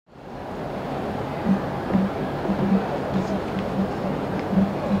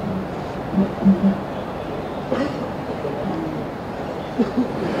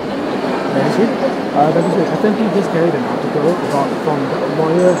recently just carried an article from the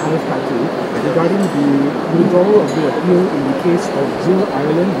lawyer Hanif Katu regarding the withdrawal of the appeal in the case of Jill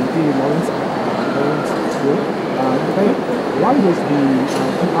Ireland v. Lawrence School. Why was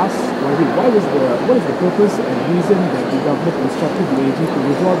what is the purpose and reason that the government instructed the AG to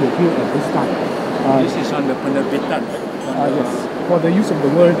withdraw the appeal at this time? This is on the penerbitan. Yes, for the use of the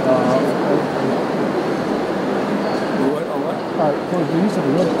word. For the use of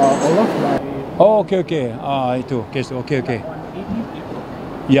the word Olaf by. Oh, okey. Itu kes tu. Okey.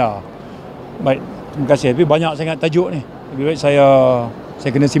 Ya. Baik, terima kasih. Tapi banyak sangat tajuk ni. Lebih baik saya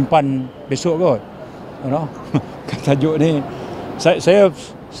kena simpan besok kot. You know? Tajuk ni saya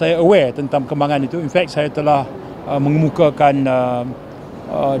aware tentang perkembangan itu. In fact, saya telah mengemukakan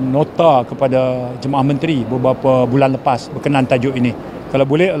nota kepada Jemaah Menteri beberapa bulan lepas berkenaan tajuk ini. Kalau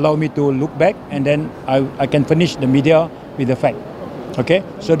boleh, allow me to look back and then I can finish the media with the fact. Okay,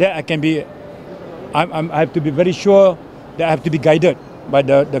 so that I can be, I have to be very sure that I have to be guided by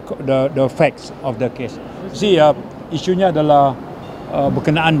the facts of the case. See, isunya adalah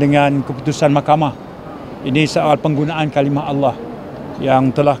berkenaan dengan keputusan mahkamah. Ini soal penggunaan kalimah Allah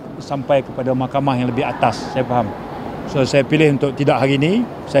yang telah sampai kepada mahkamah yang lebih atas, saya faham. So saya pilih untuk tidak hari ini,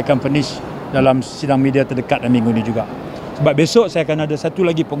 saya akan finish dalam sidang media terdekat dan minggu ini juga. Sebab besok saya akan ada satu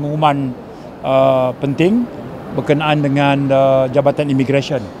lagi pengumuman penting berkenaan dengan Jabatan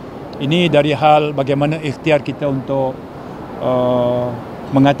Immigration. Ini dari hal bagaimana ikhtiar kita untuk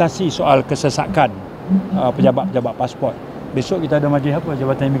mengatasi soal kesesakan pejabat-pejabat pasport. Besok kita ada majlis apa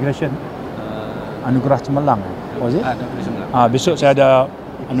Jabatan Immigration? Anugerah Cemerlang. Besok saya ada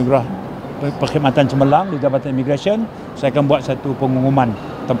anugerah perkhidmatan cemerlang di Jabatan Immigration. Saya akan buat satu pengumuman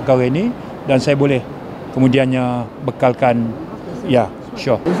tentang perkara ini dan saya boleh kemudiannya bekalkan. Ya,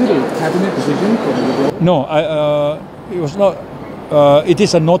 sure. Is it a cabinet decision for the withdrawal? No, it was not. It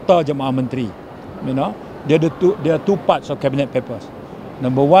is a nota Jemaah Menteri. You know, there are two parts of cabinet papers.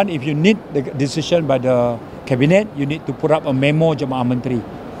 Number one, if you need the decision by the cabinet, you need to put up a memo Jemaah Menteri.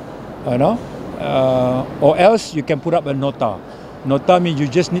 You know, or else you can put up a nota. Nota means you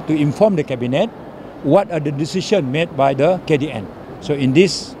just need to inform the cabinet what are the decision made by the KDN. So in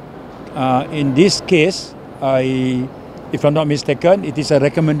this case, if I'm not mistaken, it is a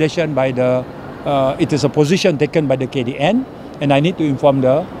recommendation by the, it is a position taken by the KDN, and I need to inform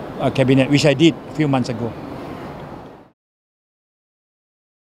the cabinet, which I did a few months ago.